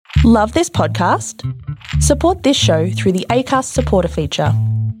Love this podcast? Support this show through the Acast supporter feature.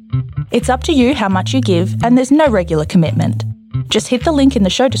 It's up to you how much you give, and there's no regular commitment. Just hit the link in the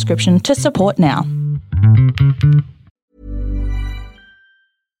show description to support now.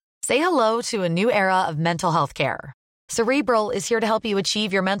 Say hello to a new era of mental health care. Cerebral is here to help you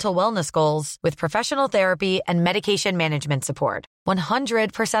achieve your mental wellness goals with professional therapy and medication management support.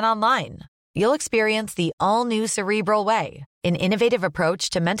 100% online. You'll experience the all-new Cerebral Way, an innovative approach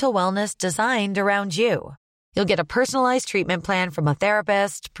to mental wellness designed around you. You'll get a personalized treatment plan from a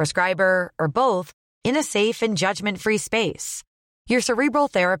therapist, prescriber, or both in a safe and judgment-free space. Your Cerebral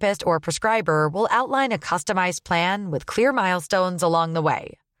therapist or prescriber will outline a customized plan with clear milestones along the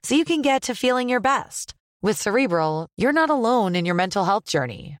way, so you can get to feeling your best. With Cerebral, you're not alone in your mental health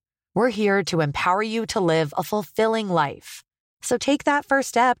journey. We're here to empower you to live a fulfilling life. So take that first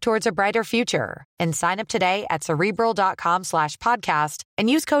step towards a brighter future and sign up today at Cerebral.com/podcast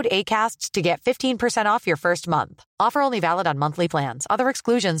and use code ACAST to get 15% off your first month. Offer only valid on monthly plans. Other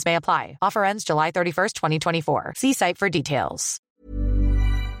exclusions may apply. Offer ends July 31st, 2024. See site for details.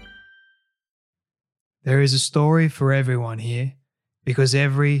 There is a story for everyone here because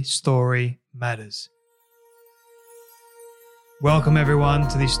every story matters. Welcome everyone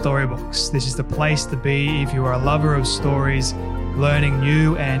to the Storybox. This is the place to be if you are a lover of stories, learning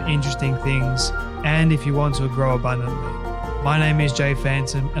new and interesting things, and if you want to grow abundantly. My name is Jay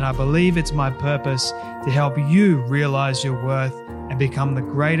Phantom, and I believe it's my purpose to help you realize your worth and become the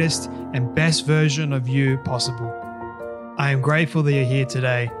greatest and best version of you possible. I am grateful that you're here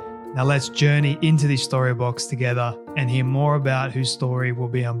today. Now let's journey into the Storybox together and hear more about whose story will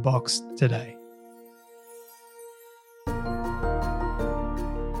be unboxed today.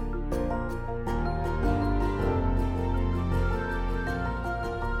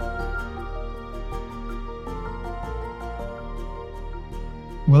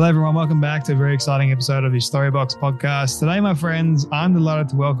 Well, everyone, welcome back to a very exciting episode of the Storybox podcast. Today, my friends, I'm delighted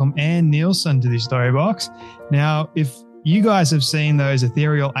to welcome Anne Neilson to the Storybox. Now, if you guys have seen those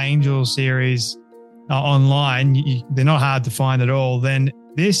Ethereal Angel series online, they're not hard to find at all, then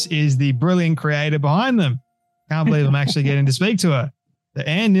this is the brilliant creator behind them. Can't believe I'm actually getting to speak to her. The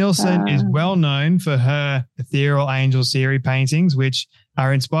Anne Neilson is well known for her Ethereal Angel series paintings, which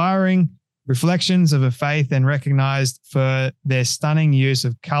are inspiring reflections of a faith and recognized for their stunning use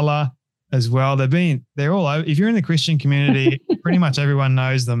of color as well. They're all over. If you're in the Christian community, pretty much everyone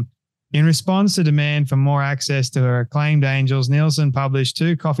knows them. In response to demand for more access to her acclaimed angels, Neilson published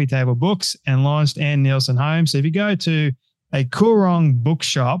 2 coffee table books and launched Anne Neilson Home. So if you go to a Coorong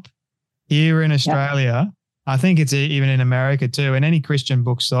bookshop here in Australia, I think it's even in America too, in any Christian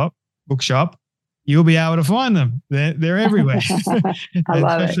bookshop, you'll be able to find them. They're everywhere, I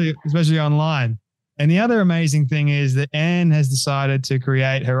love it. Especially online. And the other amazing thing is that Anne has decided to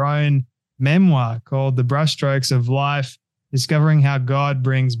create her own memoir called The Brushstrokes of Life, discovering how God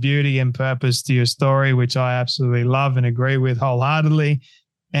brings beauty and purpose to your story, which I absolutely love and agree with wholeheartedly.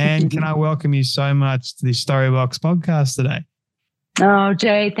 And can I welcome you so much to the Storybox podcast today? Oh,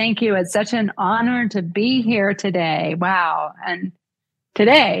 Jay, thank you. It's such an honor to be here today. Wow. And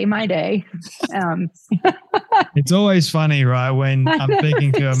today, my day. It's always funny, right? When I'm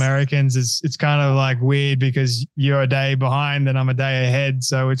speaking to Americans, it's kind of like weird because you're a day behind and I'm a day ahead.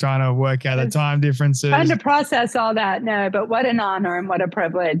 So we're trying to work out the time differences. Trying to process all that. No, but what an honor and what a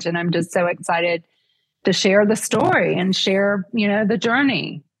privilege. And I'm just so excited to share the story and share, the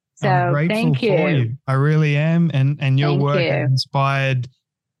journey. So thank you. For you. I really am. And your work has inspired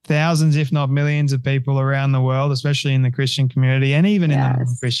thousands, if not millions of people around the world, especially in the Christian community and even in the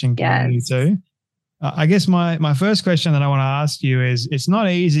non-Christian community too. I guess my first question that I want to ask you is, it's not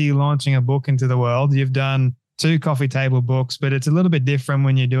easy launching a book into the world. You've done 2 coffee table books, but it's a little bit different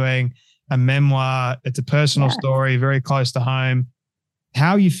when you're doing a memoir. It's a personal story, very close to home.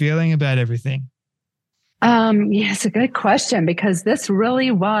 How are you feeling about everything? It's a good question because this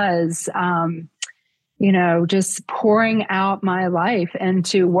really was, just pouring out my life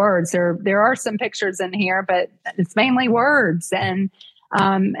into words. There are some pictures in here, but it's mainly words and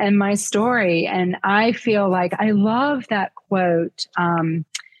my story. And I feel like I love that quote.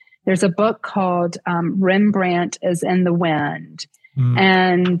 There's a book called Rembrandt is in the Wind.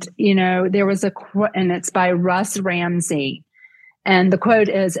 And, there was a quote, and it's by Russ Ramsey. And the quote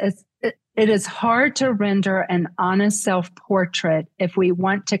is, it is hard to render an honest self-portrait if we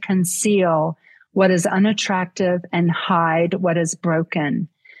want to conceal what is unattractive and hide what is broken.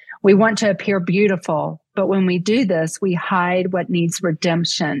 We want to appear beautiful, but when we do this, we hide what needs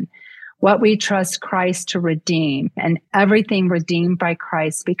redemption, what we trust Christ to redeem, and everything redeemed by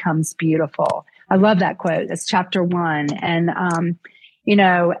Christ becomes beautiful. I love that quote. It's chapter 1. And,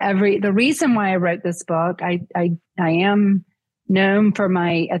 the reason why I wrote this book, I am known for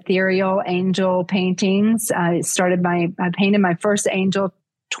my ethereal angel paintings. I painted my first angel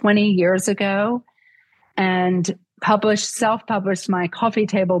 20 years ago and self-published my coffee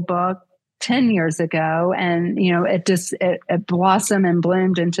table book 10 years ago. And, it blossomed and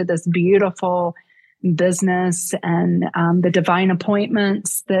bloomed into this beautiful business and the divine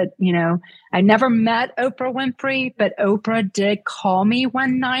appointments that, I never met Oprah Winfrey, but Oprah did call me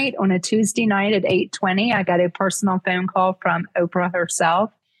one night on a Tuesday night at 8:20. I got a personal phone call from Oprah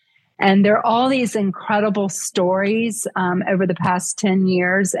herself. And there are all these incredible stories over the past 10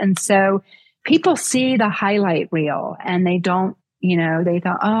 years. And so people see the highlight reel and they don't, they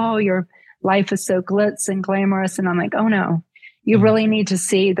thought, oh, your life is so glitz and glamorous. And I'm like, oh no, you really need to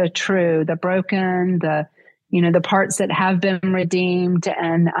see the broken, the parts that have been redeemed.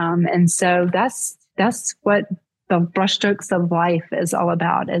 And so that's what the brushstrokes of life is all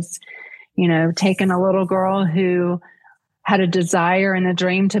about, is, taking a little girl who had a desire and a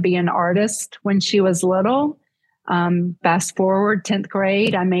dream to be an artist when she was little. Fast forward 10th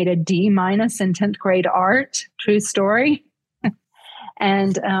grade, I made a D- in 10th grade art, true story.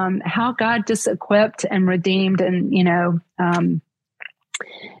 And how God just equipped and redeemed and,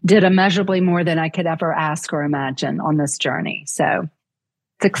 did immeasurably more than I could ever ask or imagine on this journey. So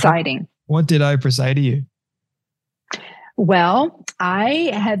it's exciting. What did Oprah say to you? Well, I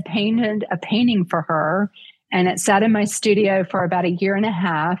had painted a painting for her, and it sat in my studio for about a year and a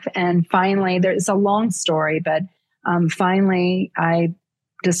half. And finally, there's a long story, but finally I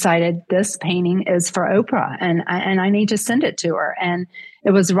decided this painting is for Oprah and I need to send it to her. And it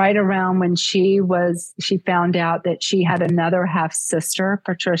was right around when she found out that she had another half sister,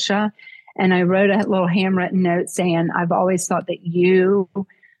 Patricia. And I wrote a little handwritten note saying, I've always thought that you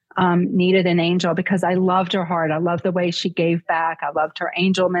needed an angel, because I loved her heart. I loved the way she gave back. I loved her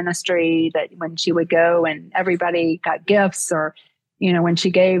angel ministry, that when she would go and everybody got gifts, or, when she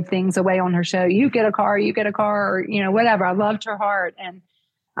gave things away on her show, you get a car, or, whatever. I loved her heart. And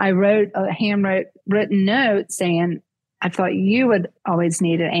I wrote a handwritten note saying, I thought you would always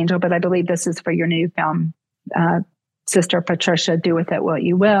need an angel, but I believe this is for your newfound sister, Patricia. Do with it what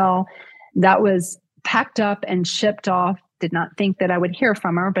you will. That was packed up and shipped off. Did not think that I would hear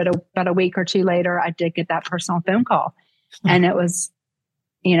from her, but about a week or two later, I did get that personal phone call. And it was,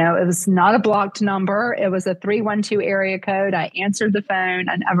 it was not a blocked number. It was a 312 area code. I answered the phone,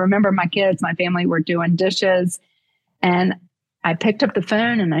 and I remember my family were doing dishes, and I picked up the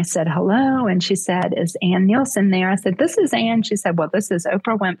phone and I said, hello. And she said, is Ann Neilson there? I said, this is Ann. She said, well, this is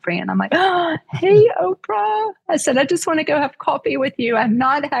Oprah Winfrey. And I'm like, oh, hey, Oprah. I said, I just want to go have coffee with you. I've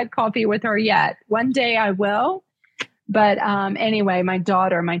not had coffee with her yet. One day I will. But anyway, my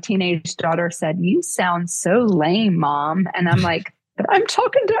teenage daughter said, you sound so lame, Mom. And I'm like, but I'm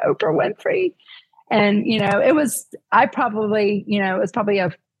talking to Oprah Winfrey. And, it was probably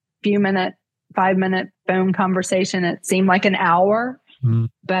a 5-minute phone conversation. It seemed like an hour,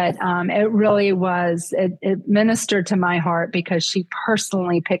 but it really was, it ministered to my heart, because she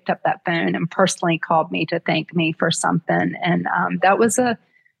personally picked up that phone and personally called me to thank me for something. And that was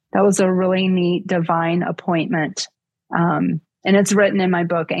a really neat divine appointment. And it's written in my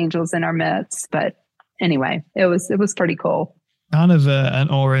book, Angels in Our Midst. But anyway, it was pretty cool. Kind of an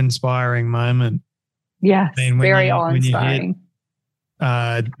awe-inspiring moment. Yes, very awe-inspiring.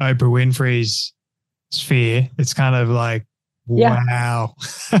 Oprah Winfrey's sphere, it's kind of like, wow.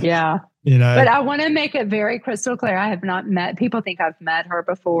 Yeah. But I want to make it very crystal clear. I have not people think I've met her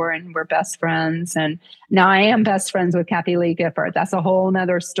before and we're best friends. And now I am best friends with Kathie Lee Gifford. That's a whole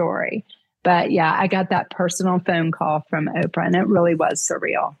nother story. But yeah, I got that personal phone call from Oprah, and it really was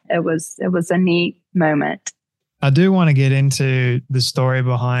surreal. It was a neat moment. I do want to get into the story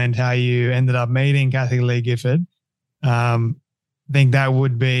behind how you ended up meeting Kathie Lee Gifford. I think that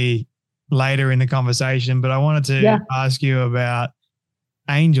would be later in the conversation, but I wanted to ask you about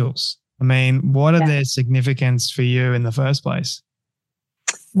angels. I mean, what are their significance for you in the first place?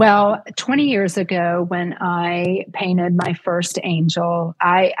 Well, 20 years ago, when I painted my first angel,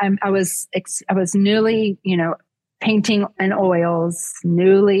 I was newly, painting in oils,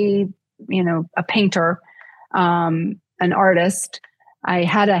 newly, a painter, an artist. I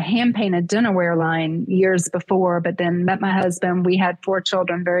had a hand-painted dinnerware line years before, but then met my husband. We had 4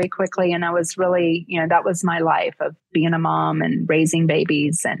 children very quickly, and I was really, that was my life of being a mom and raising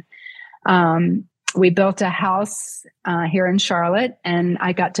babies. And we built a house here in Charlotte, and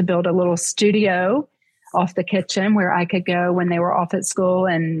I got to build a little studio off the kitchen where I could go when they were off at school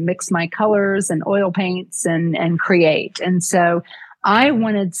and mix my colors and oil paints and create. And so I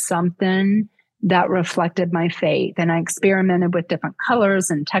wanted something that reflected my faith. And I experimented with different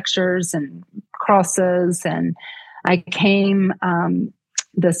colors and textures and crosses. And I came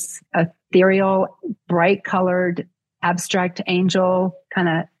this ethereal, bright colored, abstract angel kind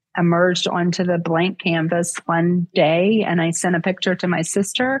of emerged onto the blank canvas one day. And I sent a picture to my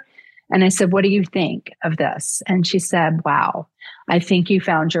sister and I said, "What do you think of this?" And she said, "Wow, I think you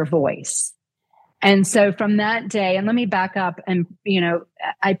found your voice." And so from that day, and let me back up, and,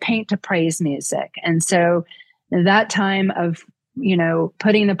 I paint to praise music. And so that time of,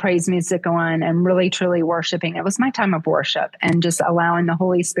 putting the praise music on and really truly worshiping, it was my time of worship and just allowing the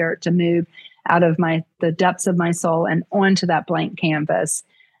Holy Spirit to move out of the depths of my soul and onto that blank canvas.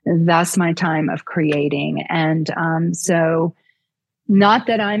 That's my time of creating. And so not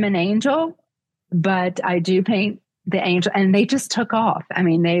that I'm an angel, but I do paint the angel, and they just took off. I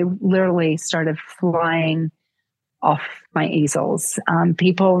mean, they literally started flying off my easels.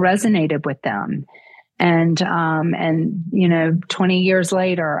 People resonated with them. And 20 years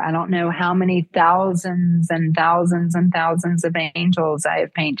later, I don't know how many thousands and thousands and thousands of angels I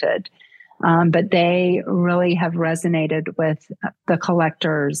have painted. But they really have resonated with the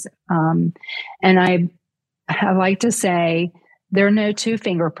collectors. And I like to say, there are no two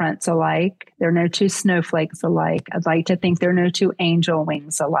fingerprints alike. There are no two snowflakes alike. I'd like to think there are no two angel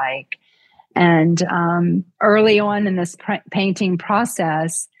wings alike. And early on in this painting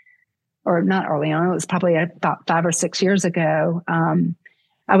process, or not early on, it was probably about 5 or 6 years ago,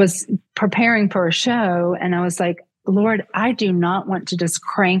 I was preparing for a show and I was like, "Lord, I do not want to just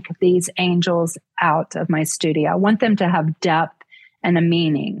crank these angels out of my studio. I want them to have depth and a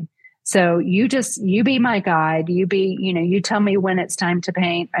meaning. So you be my guide. You tell me when it's time to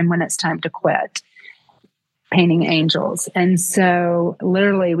paint and when it's time to quit painting angels." And so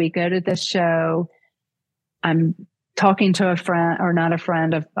literally we go to this show. I'm talking to a friend, or not a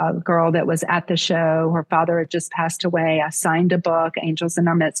friend, a girl that was at the show. Her father had just passed away. I signed a book, Angels in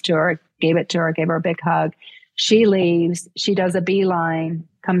Our Midst, to her, gave it to her, gave her a big hug. She leaves, she does a beeline,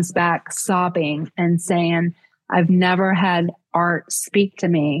 comes back sobbing and saying, "I've never had art speak to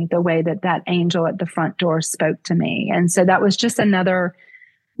me the way that angel at the front door spoke to me." And so that was just another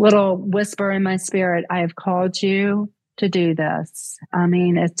little whisper in my spirit. I have called you to do this. I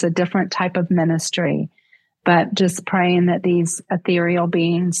mean, it's a different type of ministry, but just praying that these ethereal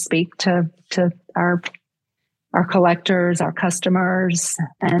beings speak to our collectors, our customers,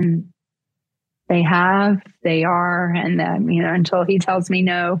 and they are, and until he tells me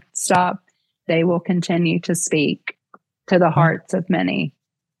no, stop, they will continue to speak to the hearts of many.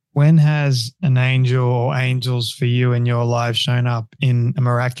 When has an angel or angels for you in your life shown up in a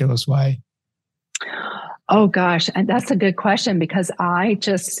miraculous way? Oh gosh, and that's a good question, because I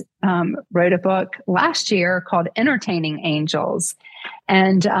just wrote a book last year called Entertaining Angels.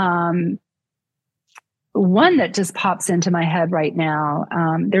 And one that just pops into my head right now,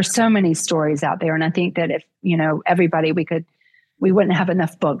 there's so many stories out there. And I think that if, everybody, we wouldn't have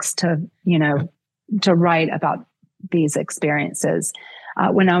enough books to write about these experiences.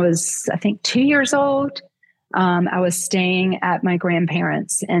 When I was, I think, 2 years old, I was staying at my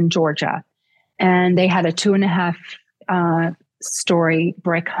grandparents in Georgia, and they had a 2.5 story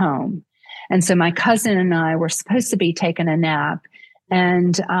brick home. And so my cousin and I were supposed to be taking a nap,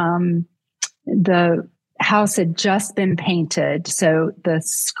 and the house had just been painted, so the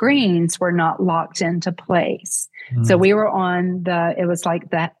screens were not locked into place. So we were it was like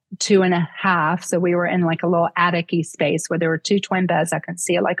that 2.5. So we were in like a little attic-y space where there were 2 twin beds. I could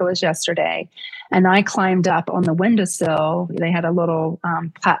see it like it was yesterday. And I climbed up on the windowsill. They had a little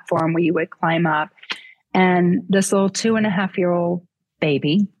platform where you would climb up. And this little 2.5-year-old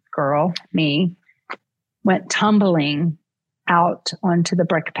baby girl, me, went tumbling out onto the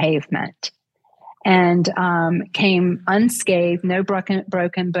brick pavement and came unscathed, no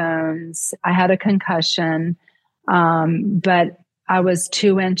broken bones. I had a concussion, but I was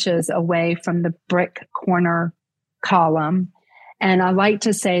 2 inches away from the brick corner column. And I like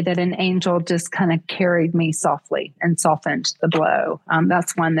to say that an angel just kind of carried me softly and softened the blow.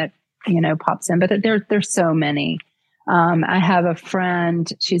 That's one that, pops in, but there's so many. I have a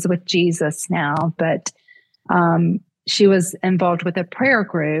friend, she's with Jesus now, but she was involved with a prayer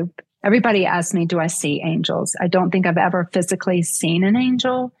group. Everybody asks me, do I see angels? I don't think I've ever physically seen an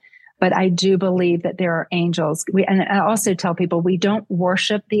angel, but I do believe that there are angels. And I also tell people, we don't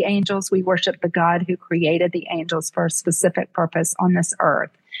worship the angels. We worship the God who created the angels for a specific purpose on this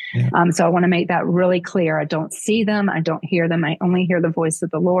earth. Yeah. So I want to make that really clear. I don't see them. I don't hear them. I only hear the voice of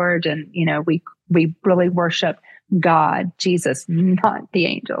the Lord. And, we really worship God, Jesus, not the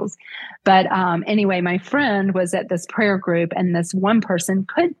angels. But anyway, my friend was at this prayer group, and this one person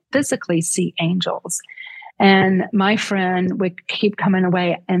could physically see angels. And my friend would keep coming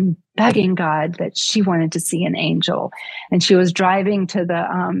away and begging God that she wanted to see an angel. And she was driving to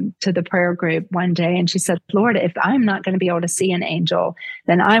the prayer group one day, and she said, Lord, if I'm not going to be able to see an angel,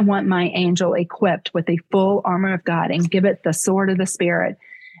 then I want my angel equipped with the full armor of God and give it the sword of the Spirit.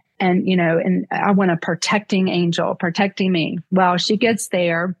 And, and I want a protecting angel protecting me. Well, she gets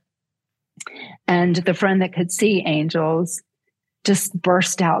there, and the friend that could see angels just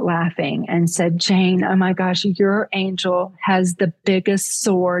burst out laughing and said, Jane, oh my gosh, your angel has the biggest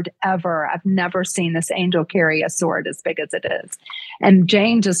sword ever. I've never seen this angel carry a sword as big as it is. And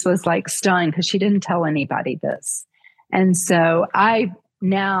Jane just was like stunned because she didn't tell anybody this. And so I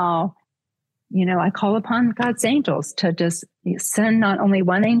now, I call upon God's angels to just send not only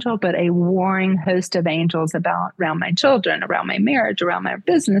one angel, but a warring host of angels around my children, around my marriage, around my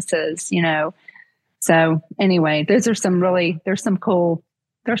businesses, So anyway, there's some cool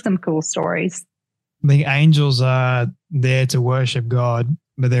stories. I think angels are there to worship God,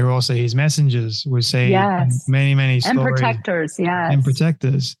 but they're also his messengers. We see many, many stories. And protectors, yes. And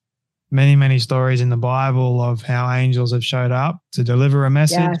protectors. Many, many stories in the Bible of how angels have showed up to deliver a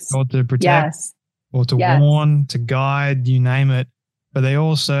message or to protect or to warn, to guide, you name it. But they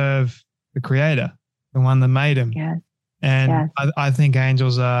all serve the Creator, the one that made them. Yes. And I think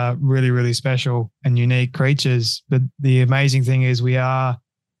angels are really, really special and unique creatures. But the amazing thing is we are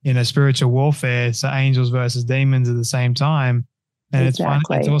in a spiritual warfare. So angels versus demons at the same time. And it's fun.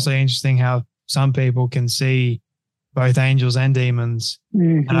 It's also interesting how some people can see both angels and demons.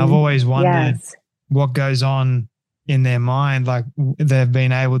 Mm-hmm. And I've always wondered what goes on in their mind. Like they've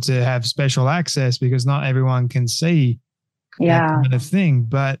been able to have special access because not everyone can see that kind of thing.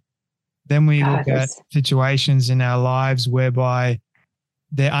 But then we look at situations in our lives whereby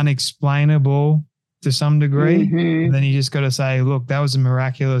they're unexplainable to some degree. Mm-hmm. And then you just got to say, look, that was a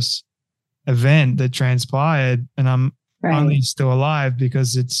miraculous event that transpired and I'm only still alive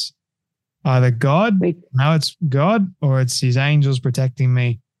because it's either God, it's God, or it's his angels protecting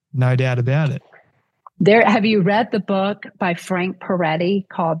me. No doubt about it. Have you read the book by Frank Peretti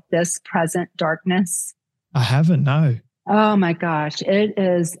called This Present Darkness? I haven't, no. Oh my gosh, it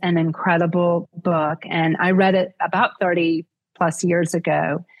is an incredible book. And I read it about 30 plus years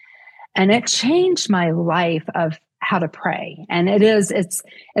ago. And it changed my life of how to pray. And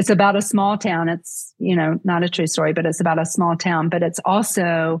it's about a small town. It's, not a true story, but it's about a small town. But it's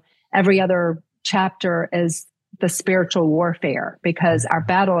also every other chapter is the spiritual warfare because our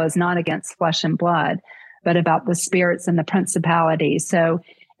battle is not against flesh and blood, but about the spirits and the principalities. So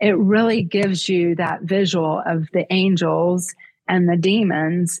it really gives you that visual of the angels and the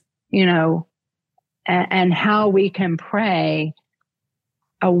demons, and how we can pray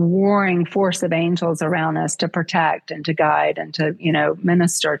a warring force of angels around us to protect and to guide and to,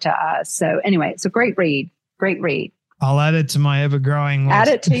 minister to us. So anyway, it's a great read. I'll add it to my ever-growing list. Add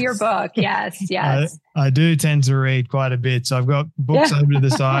it to your book. Yes. I do tend to read quite a bit. So I've got books over to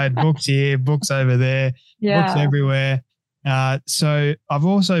the side, books here, books over there, books everywhere. So I've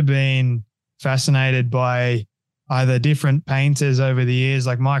also been fascinated by either different painters over the years,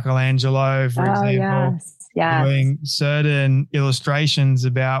 like Michelangelo, for example, doing certain illustrations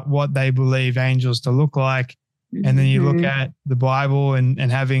about what they believe angels to look like. Mm-hmm. And then you look at the Bible and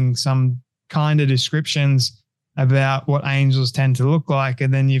having some kind of descriptions about what angels tend to look like.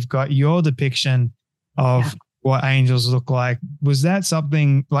 And then you've got your depiction of what angels look like. Was that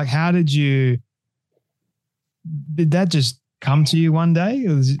something like, did that just come to you one day?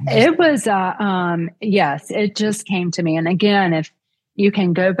 It was, yes, it just came to me. And again, if you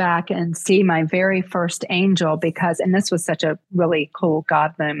can go back and see my very first angel, and this was such a really cool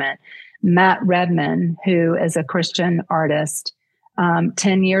God moment, Matt Redman, who is a Christian artist,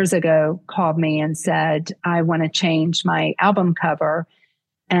 10 years ago called me and said, I want to change my album cover.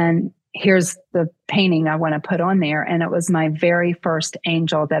 And here's the painting I want to put on there. And it was my very first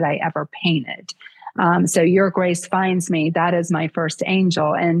angel that I ever painted. So Your Grace Finds Me, that is my first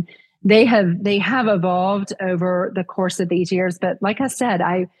angel. And they have evolved over the course of these years. But like I said,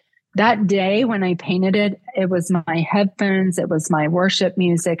 that day when I painted it, it was my headphones, it was my worship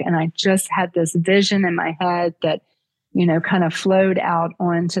music. And I just had this vision in my head that, kind of flowed out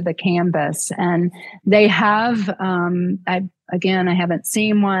onto the canvas. And they have, I haven't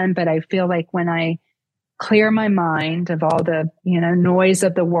seen one, but I feel like when I clear my mind of all the, noise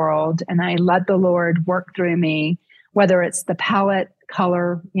of the world, and I let the Lord work through me, whether it's the palette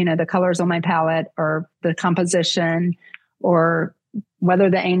color, the colors on my palette, or the composition, or whether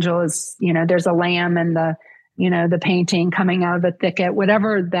the angel is, there's a lamb and the the painting coming out of a thicket,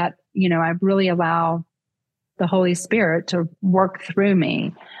 whatever that, I really allow the Holy Spirit to work through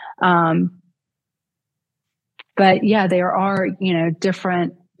me. But yeah, there are,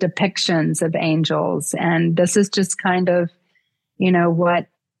 different depictions of angels. And this is just kind of, what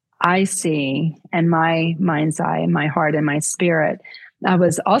I see in my mind's eye, in my heart, and my spirit. I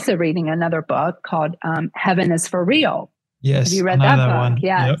was also reading another book called Heaven is for Real. Yes. Have you read that book? One.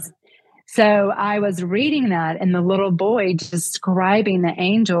 Yes. Yep. So I was reading that, and the little boy describing the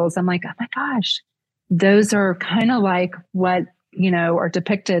angels. I'm like, oh my gosh, those are kind of like what, are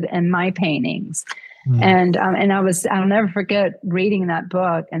depicted in my paintings. And I'll never forget reading that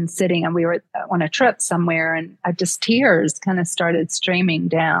book and sitting, and we were on a trip somewhere, and tears kind of started streaming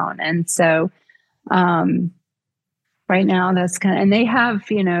down. And so, right now that's and they have,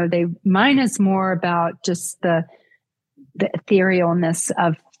 mine is more about just the etherealness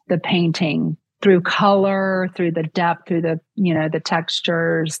of the painting through color, through the depth, through the, the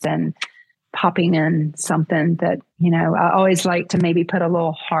textures, and popping in something that, I always like to maybe put a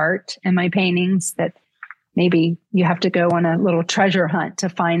little heart in my paintings, that maybe you have to go on a little treasure hunt to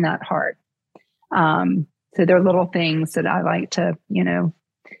find that heart. So there are little things that I like to,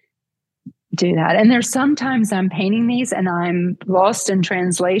 do that. And there's sometimes I'm painting these and I'm lost in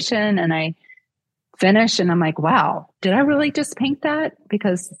translation, and I finish and I'm like, wow, did I really just paint that?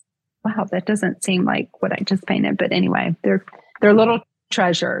 Because wow, that doesn't seem like what I just painted. But anyway, they're little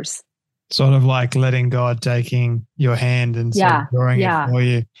treasures. Sort of like letting God taking your hand and sort of drawing it for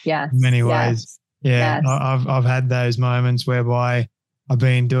you in many ways. Yeah. Yes. I've had those moments whereby I've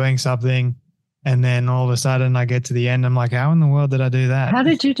been doing something and then all of a sudden I get to the end. I'm like, how in the world did I do that? How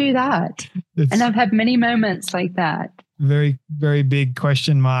did you do that? And I've had many moments like that. Very, very big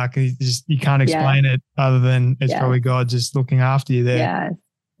question mark. You can't explain it other than it's probably God just looking after you there. Yeah.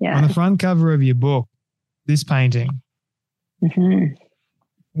 Yeah. On the front cover of your book, this painting,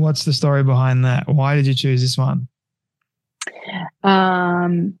 what's the story behind that? Why did you choose this one?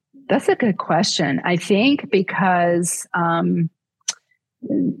 That's a good question. I think because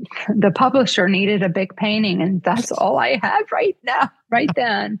the publisher needed a big painting, and that's all I had right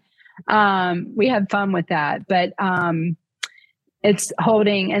then. We had fun with that, but it's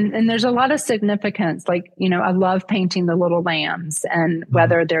holding, and there's a lot of significance. Like, I love painting the little lambs, and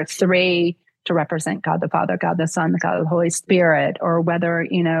whether they're three to represent God the Father, God the Son, God the Holy Spirit, or whether,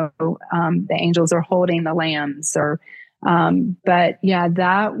 the angels are holding the lambs, or, but yeah,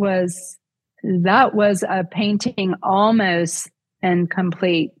 that was a painting almost in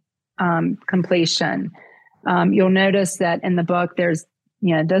completion. You'll notice that in the book, there's,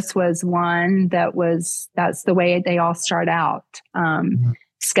 this was one that's the way they all start out,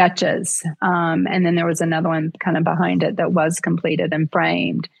 sketches. And then there was another one kind of behind it that was completed and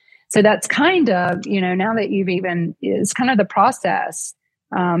framed. So that's kind of, now that it's kind of the process,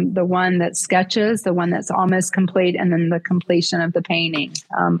 the one that sketches, the one that's almost complete, and then the completion of the painting,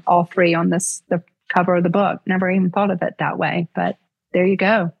 all three on the cover of the book. Never even thought of it that way, but there you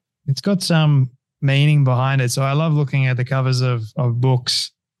go. It's got some meaning behind it. So I love looking at the covers of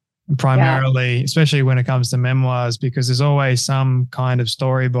books primarily, especially when it comes to memoirs, because there's always some kind of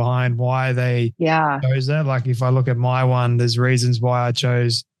story behind why they chose that. Like if I look at my one, there's reasons why I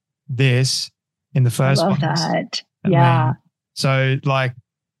chose this in the first place. I love that. Yeah. So like,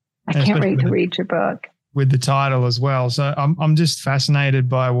 I can't wait to read your book. With the title as well. So I'm just fascinated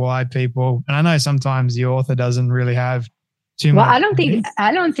by why people, and I know sometimes the author doesn't really have too much. Well,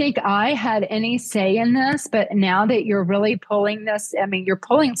 I don't think I had any say in this, but now that you're really pulling this, I mean, you're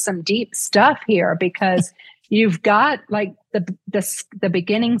pulling some deep stuff here, because you've got like the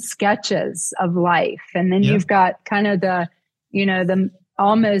beginning sketches of life, and then you've got kind of the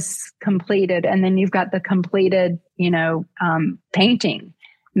almost completed, and then you've got the completed, painting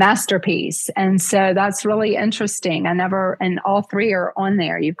masterpiece. And so that's really interesting. And all three are on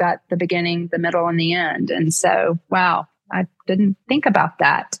there. You've got the beginning, the middle, and the end. And so, wow, I didn't think about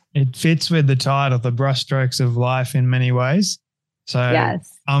that. It fits with the title, The Brushstrokes of Life, in many ways. So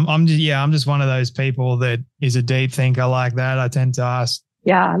yes. I'm just one of those people that is a deep thinker like that. I tend to ask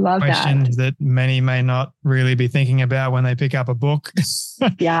I love questions that many may not really be thinking about when they pick up a book.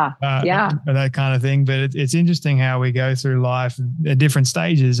 That kind of thing. But it's interesting how we go through life at different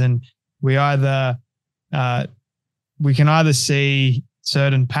stages, and we can either see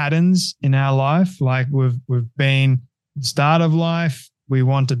certain patterns in our life, like we've been at the start of life, we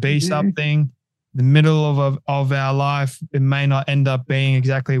want to be something. The middle of our life, it may not end up being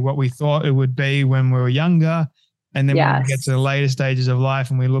exactly what we thought it would be when we were younger. And then when we get to the later stages of life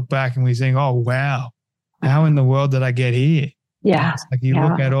and we look back and we think, oh, wow, how in the world did I get here? Yeah. It's like you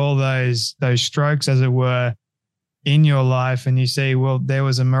look at all those strokes, as it were, in your life and you see, well, there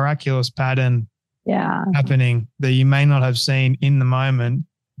was a miraculous pattern happening that you may not have seen in the moment,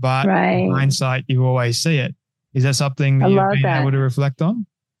 but in hindsight, you always see it. Is that something that you've been able to reflect on?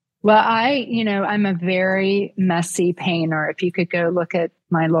 Well, I'm a very messy painter. If you could go look at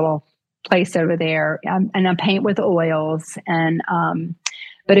my little place over there, and I paint with oils. And,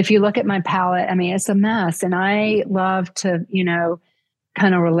 but if you look at my palette, I mean, it's a mess. And I love to,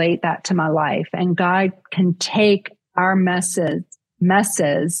 kind of relate that to my life. And God can take our messes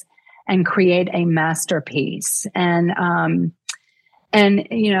and create a masterpiece. And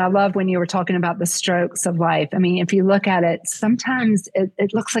I love when you were talking about the strokes of life. I mean, if you look at it, sometimes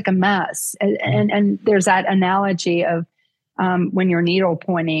it looks like a mess. And there's that analogy of when you're needle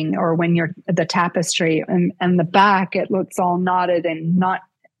pointing or when you're the tapestry and the back, it looks all knotted and not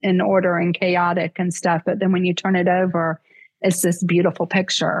in order and chaotic and stuff. But then when you turn it over, it's this beautiful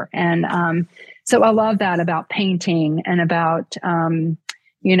picture. And so I love that about painting and about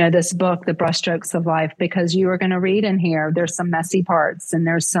this book, The Brushstrokes of Life, because you are going to read in here, there's some messy parts and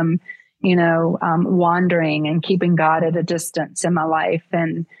there's some, wandering and keeping God at a distance in my life.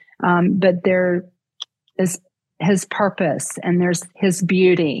 And, but there is his purpose and there's his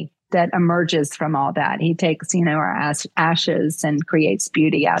beauty that emerges from all that. He takes, our ashes and creates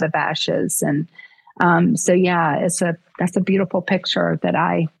beauty out of ashes. And, that's a beautiful picture that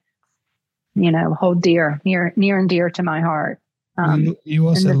I, hold near and dear to my heart. You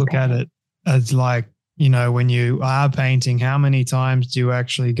also look at it as like, when you are painting, how many times do you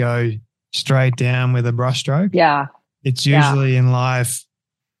actually go straight down with a brushstroke? Yeah. It's usually in life.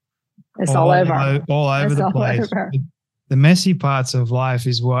 It's all over the place. The messy parts of life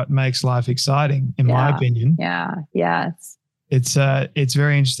is what makes life exciting, in my opinion. Yeah. Yes. It's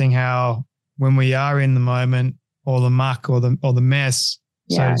very interesting how when we are in the moment or the muck or the mess,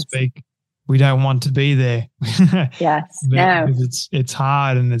 so to speak, we don't want to be there. Yes. Because it's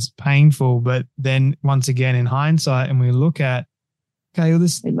hard and it's painful. But then once again, in hindsight, and we look at, okay, well,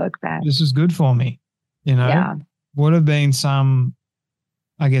 this is good for me. What have been some,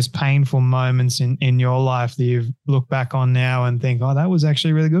 I guess, painful moments in your life that you've looked back on now and think, oh, that was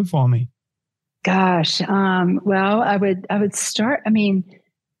actually really good for me? Gosh. Well, I would start,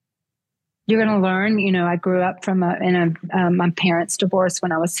 you're going to learn, I grew up from my parents divorced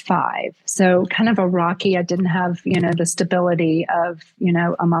when I was 5. So kind of a rocky, I didn't have, the stability of,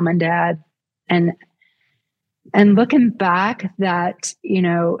 a mom and dad. And looking back that,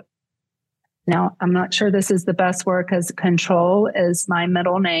 now I'm not sure this is the best word because control is my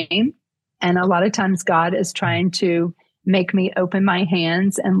middle name. And a lot of times God is trying to make me open my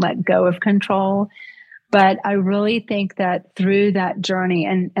hands and let go of control. But I really think that through that journey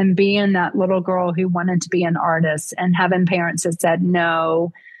and being that little girl who wanted to be an artist and having parents that said,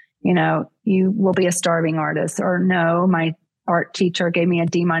 no, you will be a starving artist, or no, my art teacher gave me a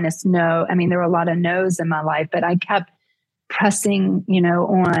D-. No. There were a lot of no's in my life, but I kept pressing,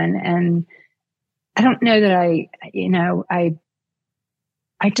 on. And I don't know that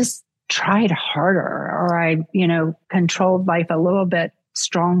I just tried harder, or I, controlled life a little bit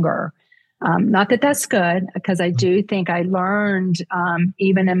stronger. Not that that's good, because I do think I learned,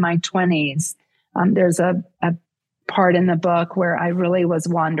 even in my 20s, there's a part in the book where I really was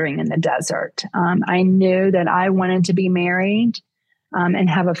wandering in the desert. I knew that I wanted to be married and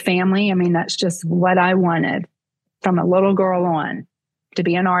have a family. That's just what I wanted from a little girl on, to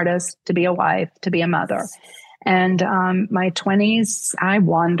be an artist, to be a wife, to be a mother. And my 20s, I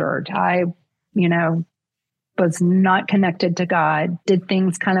wandered. I, was not connected to God, did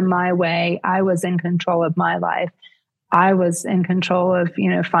things kind of my way. I was in control of my life. I was in control of,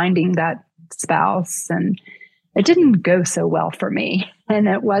 finding that spouse, and it didn't go so well for me. And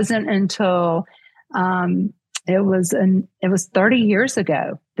it wasn't until it was 30 years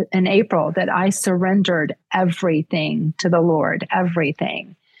ago in April that I surrendered everything to the Lord,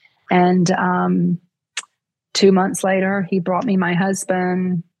 everything. And 2 months later, he brought me my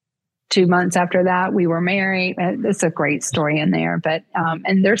husband. 2 months after that, we were married. It's a great story in there, but,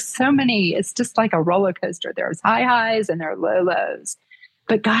 and there's so many, it's just like a roller coaster. There's high highs and there are low lows,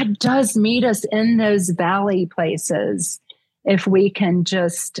 but God does meet us in those valley places. If we can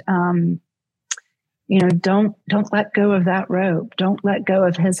just, don't let go of that rope. Don't let go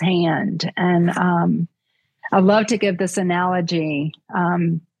of his hand. And, I love to give this analogy,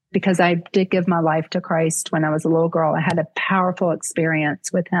 because I did give my life to Christ when I was a little girl. I had a powerful experience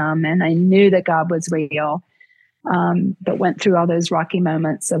with him, and I knew that God was real, but went through all those rocky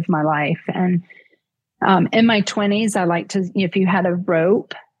moments of my life. And in my 20s, I like to, if you had a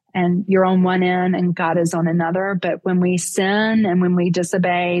rope and you're on one end and God is on another, but when we sin and when we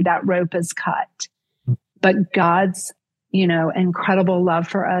disobey, that rope is cut. But God's, incredible love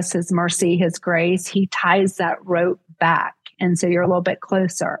for us, his mercy, his grace, he ties that rope back. And so you're a little bit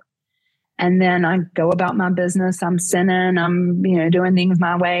closer. And then I go about my business. I'm sinning. I'm, doing things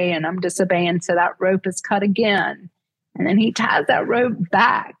my way, and I'm disobeying. So that rope is cut again. And then he ties that rope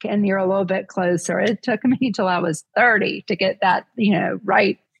back, and you're a little bit closer. It took me till I was 30 to get that,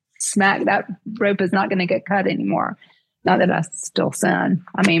 right smack. That rope is not going to get cut anymore. Not that I still sin.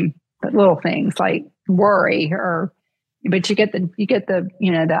 I mean, but little things like worry but you get the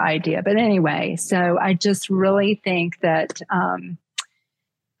the idea. But anyway, so I just really think that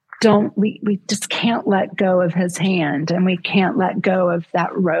we just can't let go of his hand, and we can't let go of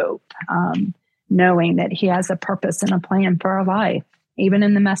that rope, knowing that he has a purpose and a plan for our life, even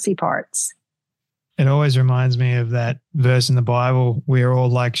in the messy parts. It always reminds me of that verse in the Bible, we are all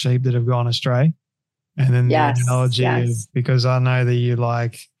like sheep that have gone astray. And then the analogy of, because I know that you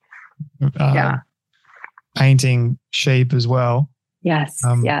like painting sheep as well. Yes.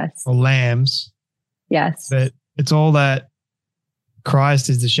 Or lambs. Yes. But it's all that Christ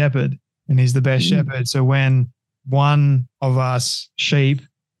is the shepherd, and he's the best shepherd. So when one of us sheep,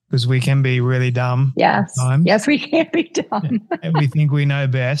 because we can be really dumb. Yes. Sometimes, yes, we can be dumb. and we think we know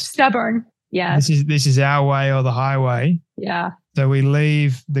best. Stubborn. Yeah. This is our way or the highway. Yeah. So we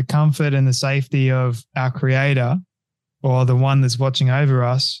leave the comfort and the safety of our creator, or the one that's watching over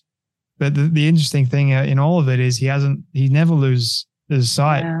us. But the interesting thing in all of it is he never loses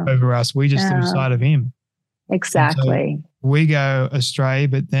sight over us. We just lose sight of him. Exactly. So we go astray,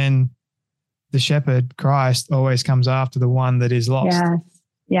 but then the shepherd, Christ, always comes after the one that is lost.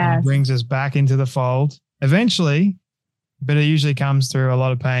 Yes. And brings us back into the fold eventually, but it usually comes through a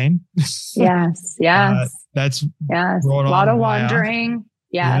lot of pain. Yes. That's a lot of wandering.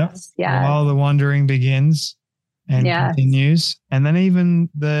 Yes. Yeah. While the wandering begins and continues, and then even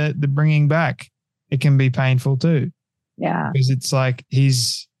the bringing back, it can be painful too. Yeah. Because it's like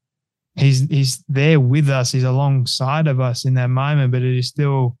he's there with us. He's alongside of us in that moment, but it is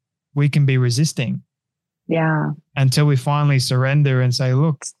still, we can be resisting. Yeah. Until we finally surrender and say,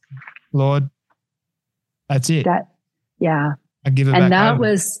 look, Lord, that's it. I give it back. And that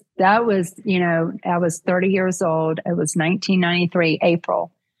was, I was 30 years old. It was 1993,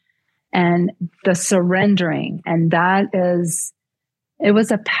 April. And the surrendering, and it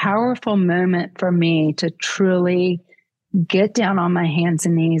was a powerful moment for me to truly get down on my hands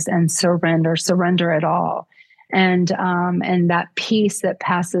and knees and surrender it all. And that peace that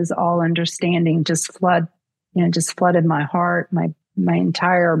passes all understanding just flooded my heart, my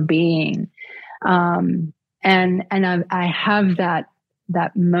entire being. And I have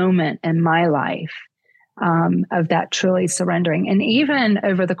that moment in my life, of that truly surrendering. And even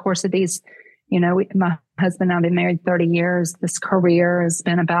over the course of these, my husband and I have been married 30 years. This career has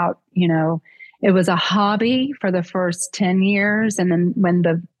been about, it was a hobby for the first 10 years. And then when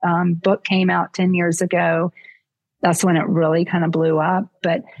the book came out 10 years ago, that's when it really kind of blew up.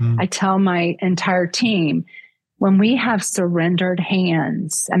 But I tell my entire team, when we have surrendered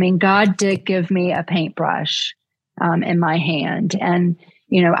hands, I mean, God did give me a paintbrush in my hand. And,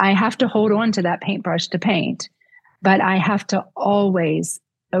 I have to hold on to that paintbrush to paint, but I have to always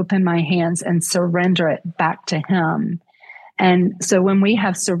open my hands and surrender it back to him. And so when we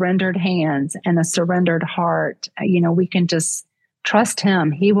have surrendered hands and a surrendered heart, we can just trust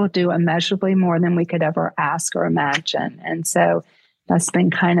him. He will do immeasurably more than we could ever ask or imagine. And so that's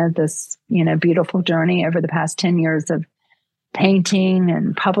been kind of this, beautiful journey over the past 10 years of painting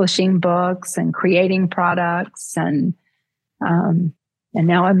and publishing books and creating products, and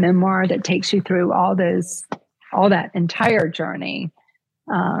now a memoir that takes you through all that entire journey.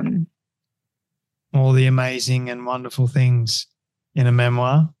 All the amazing and wonderful things in a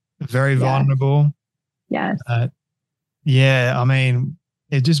memoir, very vulnerable. Yes. I mean,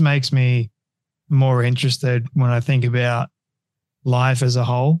 it just makes me more interested when I think about life as a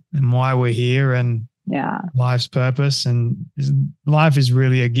whole and why we're here, and life's purpose. And life is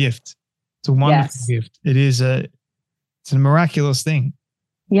really a gift. It's a wonderful gift. It's a miraculous thing.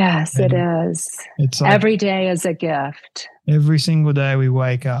 Yes, and it is. It's like every day is a gift. Every single day we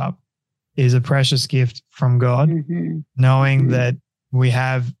wake up is a precious gift from God, knowing that we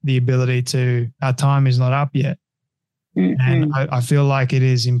have the ability our time is not up yet. And I feel like it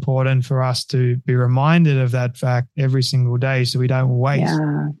is important for us to be reminded of that fact every single day, so we don't waste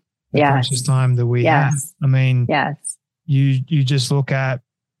the precious time that we have. I mean, you just look at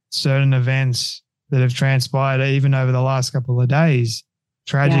certain events that have transpired even over the last couple of days,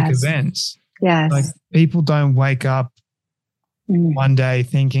 tragic events. Like, people don't wake up one day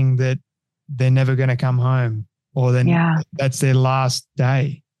thinking that they're never going to come home, or then that's their last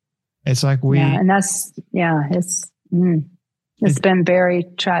day. It's like and that's, it's been very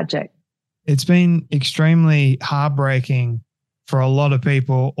tragic. It's been extremely heartbreaking for a lot of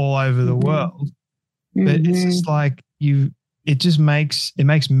people all over the world. But it's just like it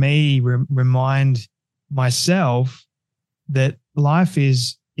makes me remind myself that life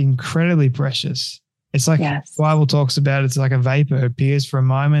is incredibly precious. It's like the Bible talks about, it's like a vapor. It appears for a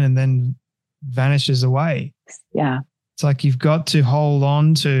moment and then vanishes away. Yeah. It's like you've got to hold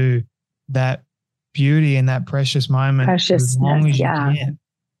on to that beauty and that precious moment as long as you can.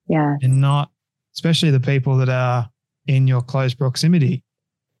 Yeah. And not, especially the people that are in your close proximity,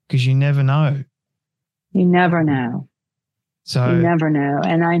 because you never know. You never know. So you never know.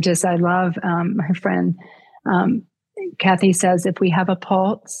 And I love my friend Kathy says, if we have a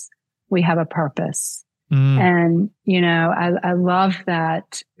pulse, we have a purpose. And, I love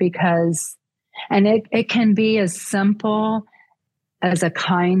that because, and it can be as simple as a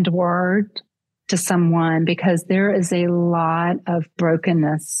kind word to someone, because there is a lot of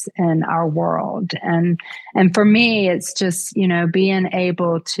brokenness in our world. And for me, it's just, being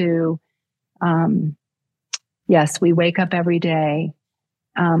able to, yes, we wake up every day.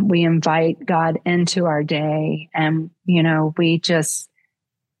 We invite God into our day, and, we just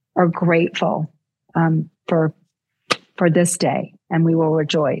are grateful for this day, and we will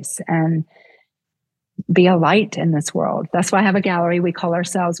rejoice and be a light in this world. That's why I have a gallery. We call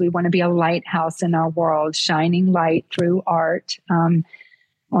ourselves, we want to be a lighthouse in our world, shining light through art on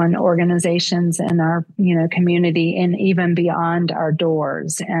organizations in our, community and even beyond our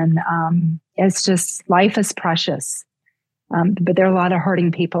doors. And it's just, life is precious. But there are a lot of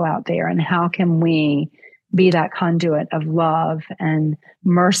hurting people out there. And how can we be that conduit of love and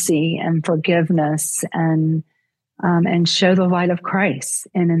mercy and forgiveness and show the light of Christ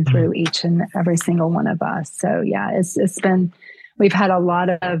in and through each and every single one of us. So it's been, we've had a lot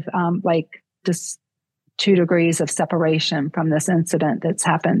of just 2 degrees of separation from this incident that's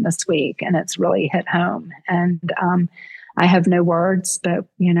happened this week, and it's really hit home. And I have no words, but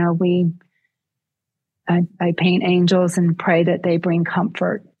I paint angels and pray that they bring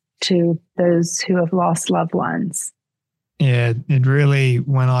comfort to those who have lost loved ones. Yeah, it really,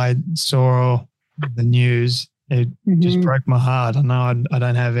 when I saw the news, it just broke my heart. I know I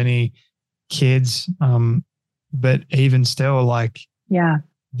don't have any kids, but even still,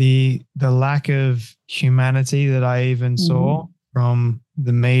 the lack of humanity that I even saw from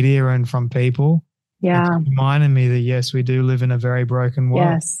the media and from people, it reminded me that yes, we do live in a very broken world.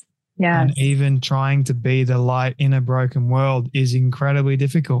 Yes. And even trying to be the light in a broken world is incredibly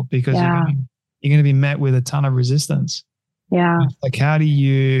difficult, because you're going to be met with a ton of resistance. Yeah. Like how do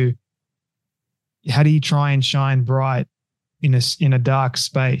you try and shine bright in a dark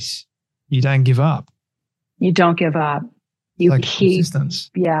space? You don't give up. You don't give up. You keep persistence.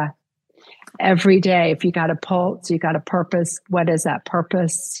 Yeah. Every day, if you got a pulse, you got a purpose. What is that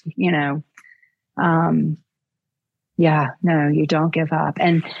purpose? No, you don't give up.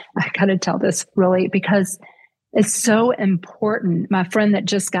 And I got to tell this really because it's so important. My friend that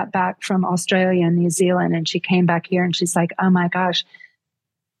just got back from Australia and New Zealand, and she came back here and she's like, oh my gosh,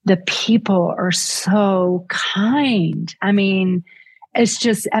 the people are so kind. I mean, it's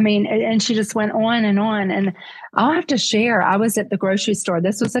just, and she just went on. And I'll have to share, I was at the grocery store.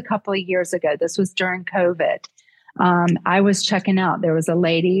 This was a couple of years ago. This was during COVID. I was checking out. There was a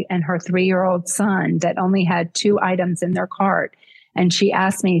lady and her 3-year-old son that only had 2 items in their cart. And she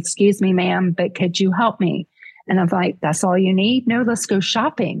asked me, excuse me, ma'am, but could you help me? And I'm like, that's all you need? No, let's go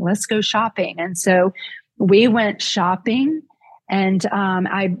shopping. Let's go shopping. And so we went shopping, and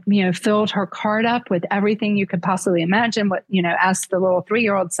I, filled her cart up with everything you could possibly imagine. What, asked the little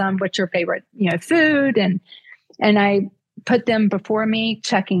 3-year-old son, what's your favorite, food? And I put them before me,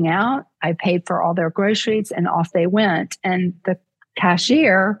 checking out. I paid for all their groceries, and off they went. And the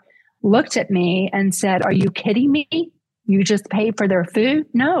cashier looked at me and said, are you kidding me? You just paid for their food?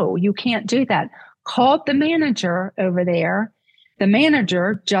 No, you can't do that. Called the manager over there. The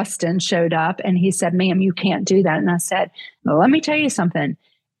manager, Justin, showed up and he said, ma'am, you can't do that. And I said, well, let me tell you something.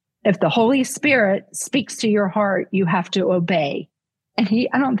 If the Holy Spirit speaks to your heart, you have to obey. And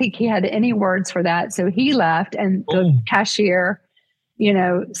I don't think he had any words for that. So he left, and the cashier,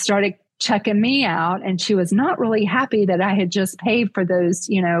 started checking me out. And she was not really happy that I had just paid for those,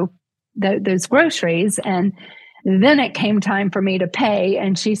 those groceries. And then it came time for me to pay.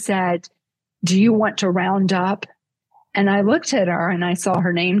 And she said, do you want to round up? And I looked at her and I saw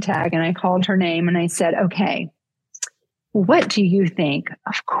her name tag, and I called her name and I said, okay, what do you think?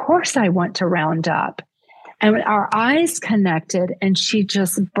 Of course I want to round up. And our eyes connected, and she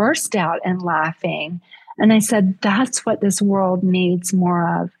just burst out in laughing. And I said, that's what this world needs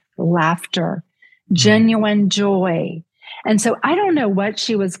more of, laughter, genuine joy. And so I don't know what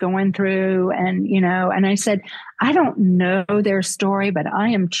she was going through. And, and I said, I don't know their story, but I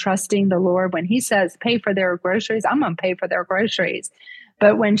am trusting the Lord. When he says pay for their groceries, I'm going to pay for their groceries.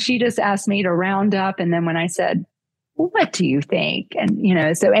 But when she just asked me to round up, and then when I said, what do you think?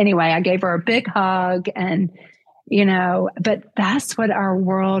 And, so anyway, I gave her a big hug and, but that's what our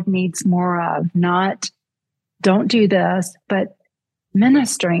world needs more of. Not don't do this, but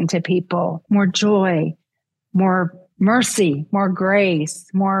ministering to people, more joy, more mercy, more grace,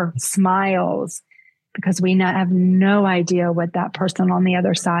 more smiles, because we have no idea what that person on the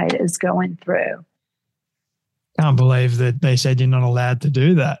other side is going through. Can't believe that they said you're not allowed to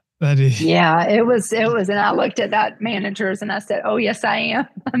do that. That is, yeah, it was, and I looked at that managers and I said, oh yes, I am.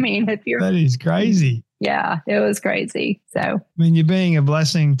 I mean, that is crazy. Yeah, it was crazy. So, I mean, you're being a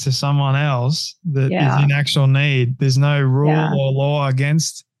blessing to someone else that is in actual need. There's no rule or law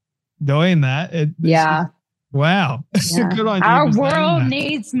against doing that. Wow. Yeah. Good on Our you world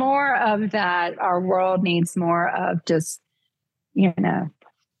needs more of that. Our world needs more of just,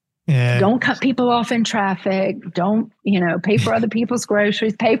 don't cut people off in traffic. Don't, pay for other people's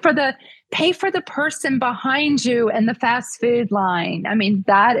groceries. Pay for the person behind you in the fast food line. I mean,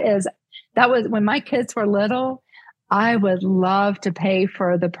 that was when my kids were little. I would love to pay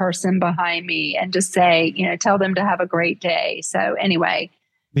for the person behind me and just say, tell them to have a great day. So anyway,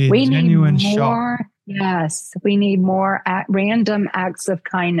 we need more. Shock. Yes, we need more random acts of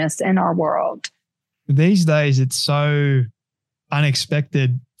kindness in our world. These days, it's so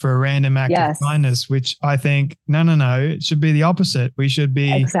unexpected for a random act of kindness, which I think, no. It should be the opposite. We should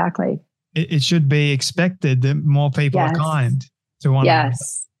be exactly. It should be expected that more people are kind to one another.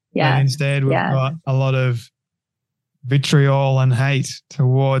 Yeah. Instead, we've got a lot of vitriol and hate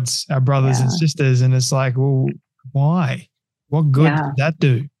towards our brothers and sisters, and it's like, well, why? What good did that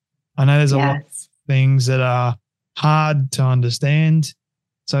do? I know there's a lot of things that are hard to understand,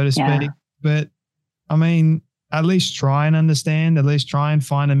 so to speak, but I mean, at least try and understand, at least try and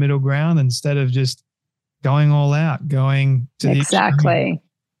find a middle ground instead of just going all out, going to the extreme.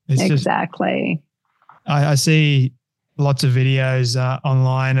 Exactly. I see lots of videos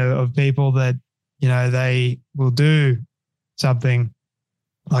online of people that, they will do something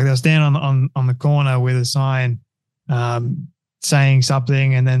like they'll stand on the corner with a sign saying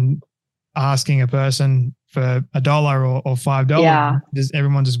something and then asking a person for $1 or $5. Yeah.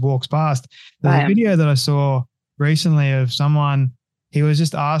 Everyone just walks past. There's a video that I saw recently of someone, he was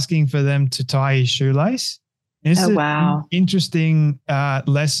just asking for them to tie his shoelace. And this is an interesting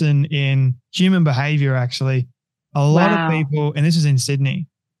lesson in human behavior, actually. A lot of people, and this is in Sydney,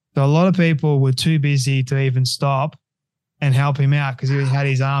 so a lot of people were too busy to even stop and help him out because he had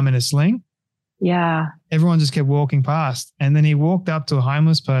his arm in a sling. Yeah. Everyone just kept walking past. And then he walked up to a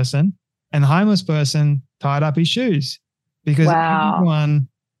homeless person, and the homeless person tied up his shoes because everyone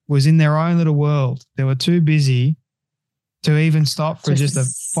was in their own little world. They were too busy to even stop for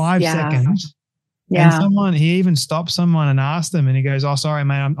just 5 seconds. Yeah. And he even stopped someone and asked them, and he goes, "Oh, sorry,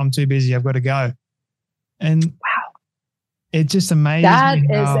 mate, I'm too busy. I've got to go." And it just amazes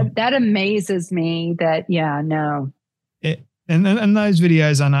me. That amazes me that, And those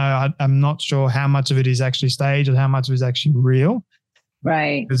videos, I know, I'm not sure how much of it is actually staged or how much of it is actually real.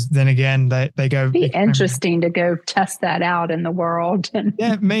 Right. Because then again, they go. It'd be interesting to go test that out in the world.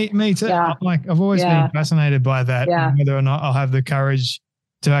 Yeah, me too. Yeah. I've always been fascinated by that, whether or not I'll have the courage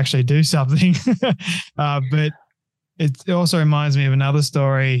to actually do something. But it also reminds me of another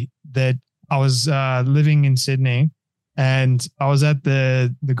story that I was living in Sydney, and I was at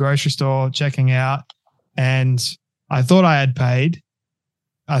the grocery store checking out, and I thought I had paid.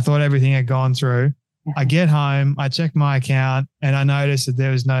 I thought everything had gone through. I get home, I check my account, and I noticed that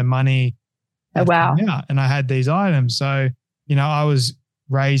there was no money. Oh, wow. And I had these items. So, I was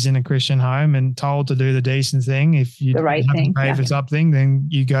raised in a Christian home and told to do the decent thing. If you have to pay for something, then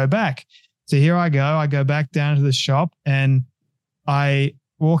you go back. So here I go back down to the shop, and I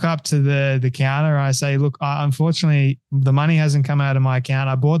walk up to the counter. I say, "Look, unfortunately, the money hasn't come out of my account.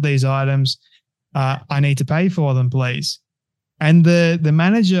 I bought these items. I need to pay for them, please." And the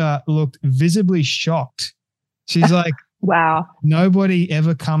manager looked visibly shocked. She's like, "Wow, nobody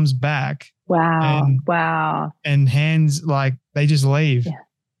ever comes back." Wow. And hands, like, they just leave.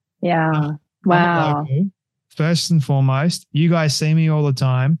 Yeah. Wow. First and foremost, you guys see me all the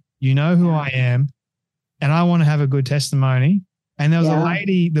time. You know who I am, and I want to have a good testimony. And there was a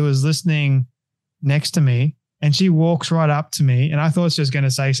lady that was listening next to me, and she walks right up to me, and I thought she was going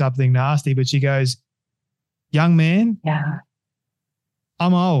to say something nasty, but she goes, "Young man,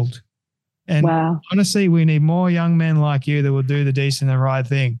 I'm old. And honestly, we need more young men like you that will do the decent and right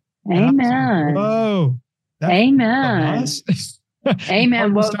thing." Amen. Whoa. Amen.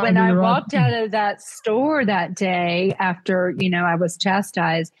 Amen. Well, when I walked out of that store that day after, I was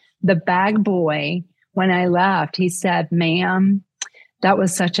chastised, the bag boy, when I left, he said, "Ma'am, that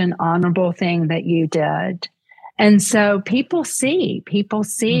was such an honorable thing that you did." And so people see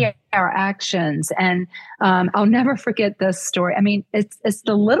our actions. And I'll never forget this story. I mean, it's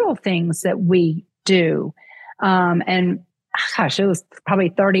the little things that we do. And gosh, it was probably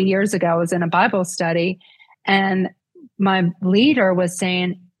 30 years ago. I was in a Bible study, and my leader was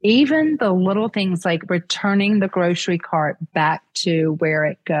saying, even the little things like returning the grocery cart back to where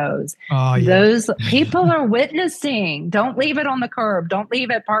it goes. Oh, yeah. Those people are witnessing. Don't leave it on the curb. Don't leave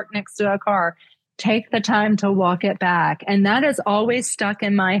it parked next to a car. Take the time to walk it back. And that has always stuck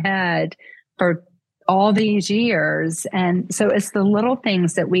in my head for all these years. And so it's the little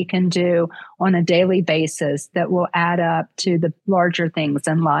things that we can do on a daily basis that will add up to the larger things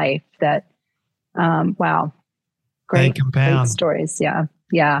in life that, wow. Great stories. Yeah.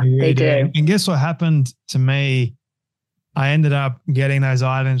 Yeah, they do. And guess what happened to me? I ended up getting those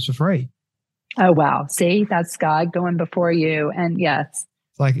items for free. Oh, wow. See, that's God going before you. And yes.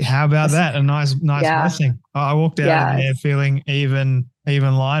 Like, how about that? A nice blessing. I walked out of there feeling even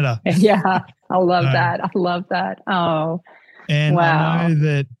lighter. Yeah. I love that. I love that. Oh, and wow. I know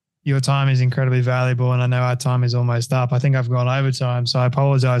that your time is incredibly valuable, and I know our time is almost up. I think I've gone overtime, so I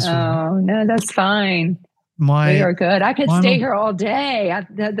apologize for that. Oh, no, that's fine. We are good. I could stay here all day.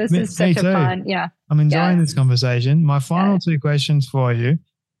 This is such a fun. Yeah. I'm enjoying this conversation. My final two questions for you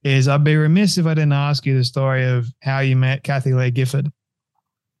is, I'd be remiss if I didn't ask you the story of how you met Kathy Lee Gifford.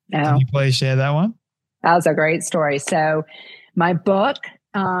 Oh. Can you please share that one? That was a great story. So my book,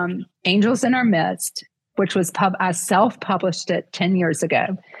 Angels in Our Midst, which was I self-published it 10 years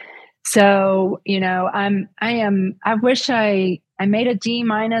ago. So, I wish I made a D- in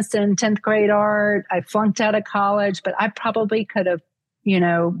 10th grade art. I flunked out of college, but I probably could have,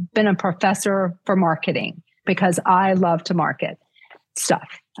 been a professor for marketing because I love to market stuff.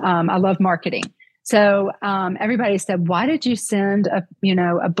 I love marketing. So everybody said, "Why did you send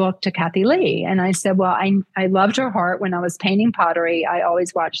a book to Kathy Lee?" And I said, "Well, I loved her heart. When I was painting pottery, I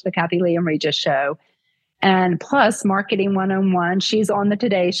always watched the Kathy Lee and Regis show. And plus Marketing 101, she's on the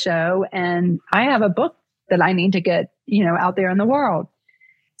Today Show. And I have a book that I need to get, out there in the world."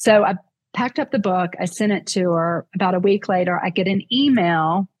 So I packed up the book. I sent it to her. About a week later, I get an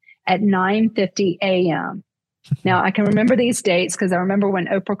email at 9:50 a.m. Now, I can remember these dates because I remember when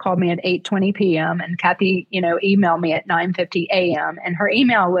Oprah called me at 8:20 p.m. and Kathy, emailed me at 9:50 a.m. And her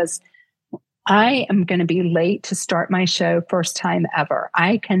email was, "I am going to be late to start my show, first time ever.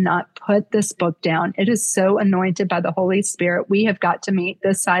 I cannot put this book down. It is so anointed by the Holy Spirit. We have got to meet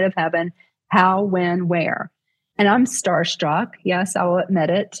this side of heaven. How, when, where?" And I'm starstruck. Yes, I will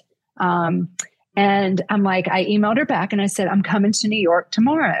admit it. And I'm like, I emailed her back and I said, "I'm coming to New York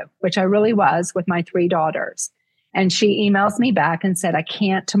tomorrow," which I really was with my 3 daughters. And she emails me back and said, "I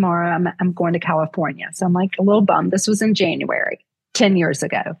can't tomorrow. I'm going to California." So I'm like a little bummed. This was in January, 10 years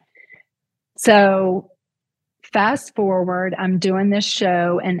ago. So fast forward, I'm doing this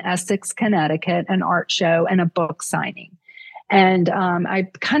show in Essex, Connecticut, an art show and a book signing. And I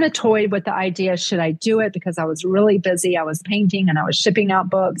kind of toyed with the idea, should I do it? Because I was really busy. I was painting and I was shipping out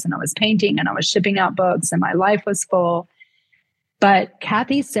books, and I was painting and I was shipping out books, and my life was full. But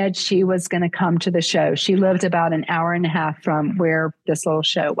Kathy said she was going to come to the show. She lived about an hour and a half from where this little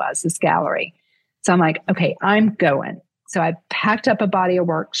show was, this gallery. So I'm like, okay, I'm going. So I packed up a body of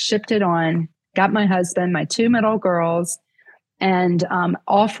work, shipped it on, got my husband, my 2 middle girls, and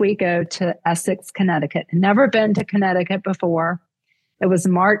off we go to Essex, Connecticut. Never been to Connecticut before. It was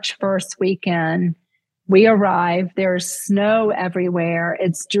March 1st weekend. We arrived. There's snow everywhere.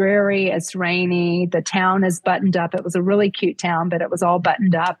 It's dreary. It's rainy. The town is buttoned up. It was a really cute town, but it was all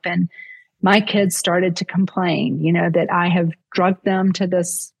buttoned up. And my kids started to complain, that I have drugged them to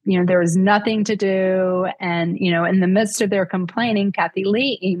this, there was nothing to do. And, in the midst of their complaining, Kathy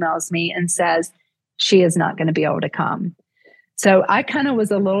Lee emails me and says she is not going to be able to come. So I kind of was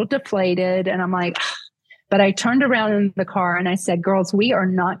a little deflated, and I'm like, but I turned around in the car and I said, "Girls, we are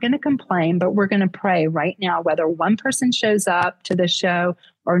not going to complain, but we're going to pray right now, whether one person shows up to the show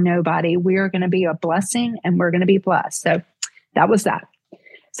or nobody, we are going to be a blessing and we're going to be blessed." So that was that.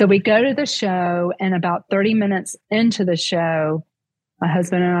 So we go to the show, and about 30 minutes into the show, my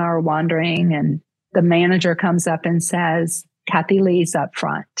husband and I are wandering, and the manager comes up and says, "Kathy Lee's up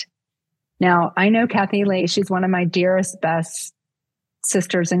front." Now, I know Kathy Lee. She's one of my dearest, best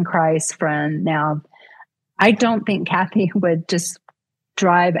sisters in Christ, friend. Now, I don't think Kathy would just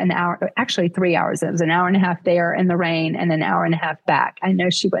drive an hour, actually 3 hours. It was an hour and a half there in the rain and an hour and a half back. I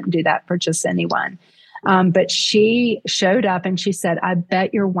know she wouldn't do that for just anyone. But she showed up and she said, I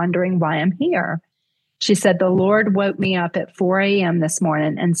bet you're wondering why I'm here. She said, the Lord woke me up at 4 a.m. this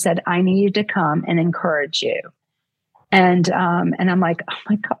morning and said, I need you to come and encourage you. And I'm like, oh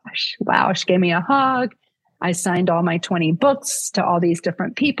my gosh, wow. She gave me a hug. I signed all my 20 books to all these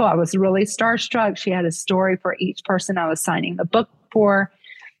different people. I was really starstruck. She had a story for each person I was signing the book for,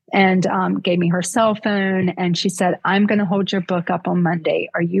 and gave me her cell phone. And she said, I'm going to hold your book up on Monday.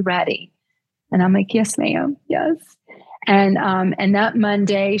 Are you ready? And I'm like, yes, ma'am. Yes. And that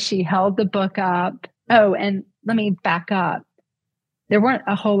Monday she held the book up. Oh, and let me back up. There weren't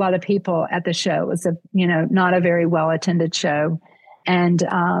a whole lot of people at the show. It was not a very well attended show. And,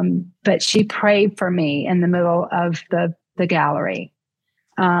 but she prayed for me in the middle of the gallery.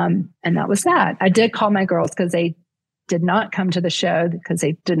 And that was that. I did call my girls because they did not come to the show because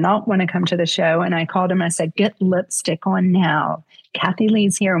they did not want to come to the show. And I called them and I said, get lipstick on now. Kathy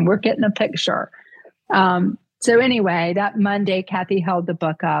Lee's here and we're getting a picture. So anyway, that Monday, Kathy held the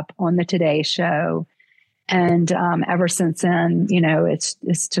book up on the Today Show. And ever since then,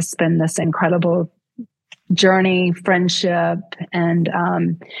 it's just been this incredible journey, friendship. And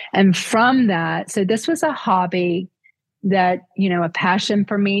from that, so this was a hobby that, a passion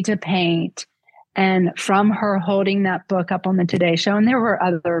for me to paint. And from her holding that book up on the Today Show, and there were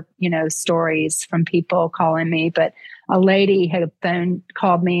other, stories from people calling me, but a lady had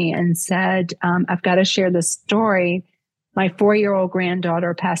called me and said, I've got to share this story. My 4-year-old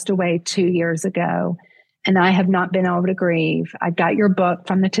granddaughter passed away 2 years ago, and I have not been able to grieve. I got your book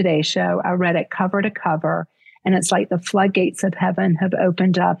from the Today Show. I read it cover to cover, and it's like the floodgates of heaven have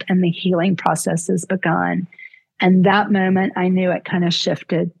opened up and the healing process has begun. And that moment, I knew it kind of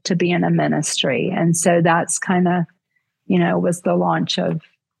shifted to being a ministry. And so that's kind of, was the launch of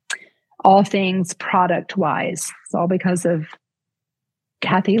all things product wise. It's all because of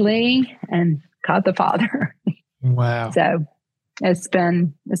Kathy Lee and God the Father. Wow. So it's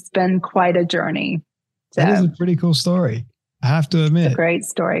been quite a journey. So, that is a pretty cool story, I have to admit. It's a great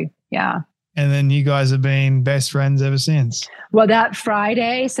story. Yeah. And then you guys have been best friends ever since. Well, that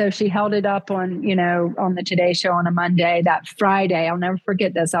Friday, so she held it up on the Today Show on a Monday. That Friday, I'll never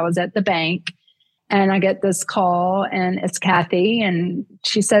forget this. I was at the bank and I get this call and it's Kathy and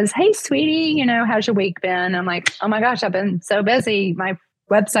she says, hey, sweetie, how's your week been? I'm like, oh my gosh, I've been so busy. My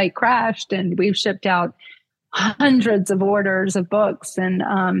website crashed and we've shipped out hundreds of orders of books. And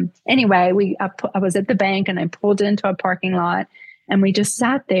anyway, I was at the bank and I pulled into a parking lot. And we just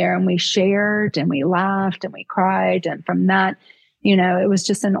sat there and we shared and we laughed and we cried. And from that, it was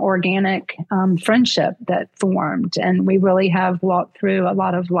just an organic friendship that formed. And we really have walked through a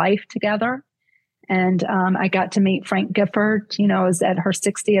lot of life together. And I got to meet Frank Gifford. I was at her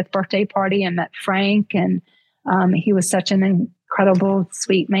 60th birthday party and met Frank. And he was such an incredible,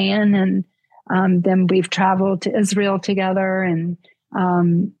 sweet man. And then we've traveled to Israel together. And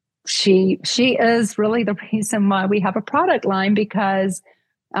she is really the reason why we have a product line, because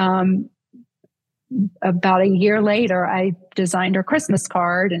about a year later, I designed her Christmas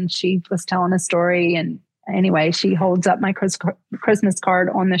card and she was telling a story. And anyway, she holds up my Christmas card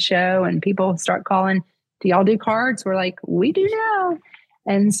on the show and people start calling, do y'all do cards? We're like, we do now.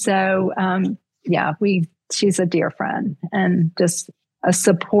 And so, she's a dear friend and just a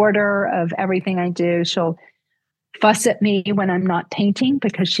supporter of everything I do. She'll fuss at me when I'm not painting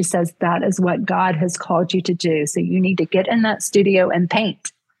because she says that is what God has called you to do. So you need to get in that studio and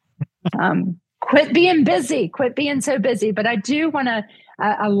paint. Quit being busy, quit being so busy. But I do want to,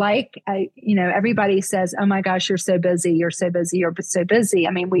 everybody says, oh my gosh, you're so busy. You're so busy. You're so busy.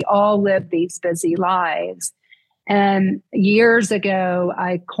 I mean, we all live these busy lives. And years ago,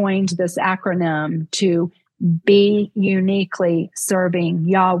 I coined this acronym to be uniquely serving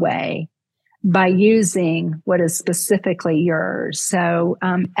Yahweh by using what is specifically yours. So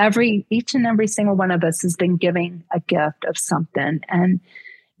each and every single one of us has been giving a gift of something. And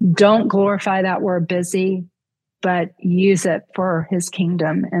don't glorify that word busy, but use it for his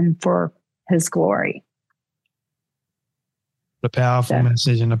kingdom and for his glory. A powerful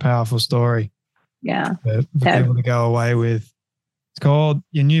message and a powerful story. Yeah. For people to go away with. Your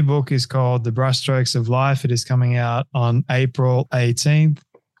new book is called The Brushstrokes of Life. It is coming out on April 18th.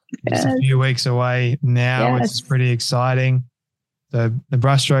 Just a few weeks away now, which is pretty exciting. The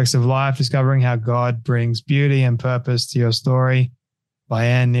Brushstrokes of Life, discovering how God brings beauty and purpose to your story, by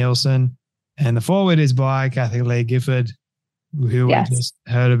Neilson. And the foreword is by Kathy Lee Gifford, who we just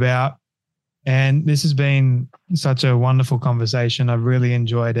heard about. And this has been such a wonderful conversation. I've really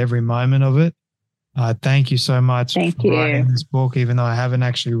enjoyed every moment of it. Thank you so much Thank for writing you. this book. Even though I haven't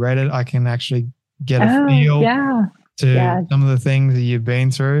actually read it, I can actually get a feel to some of the things that you've been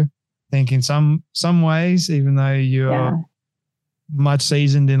through. I think in some ways, even though you're much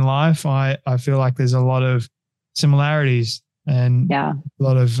seasoned in life, I feel like there's a lot of similarities and a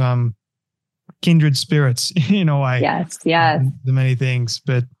lot of kindred spirits in a way. Yes. The many things.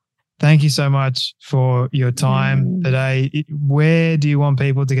 But thank you so much for your time today. Where do you want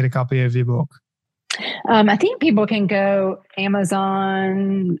people to get a copy of your book? I think people can go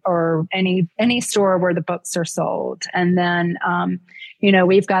Amazon or any store where the books are sold. And then,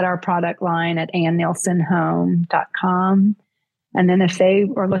 we've got our product line at AnnNeilsonHome.com. And then if they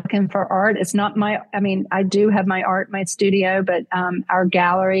are looking for art, it's not I do have my art, my studio, but our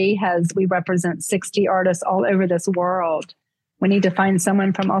gallery we represent 60 artists all over this world. We need to find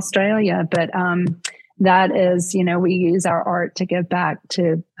someone from Australia, but that is, we use our art to give back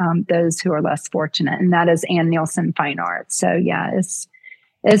to those who are less fortunate. And that is Ann Neilson Fine Art. So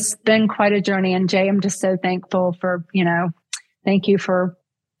it's been quite a journey. And Jay, I'm just so thankful for, thank you for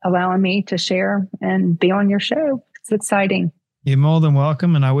allowing me to share and be on your show. It's exciting. You're more than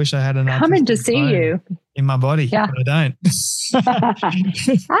welcome. And I wish I had an coming to see you in my body, but I don't.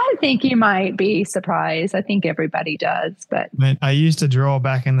 I think you might be surprised. I think everybody does, but I used to draw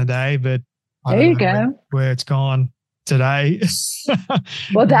back in the day, but there you go. Where it's gone today.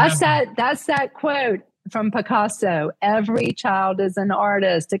 Well, that's that quote from Picasso. Every child is an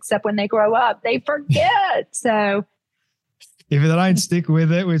artist, except when they grow up, they forget. So if they don't stick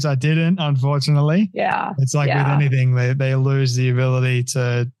with it, which I didn't, unfortunately, it's like with anything, they lose the ability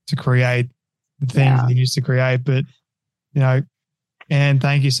to create the things they used to create. But, Anne,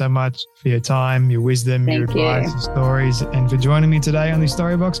 thank you so much for your time, your wisdom, your advice, your stories, and for joining me today on the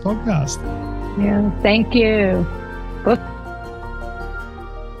Storybox podcast. Yeah, thank you.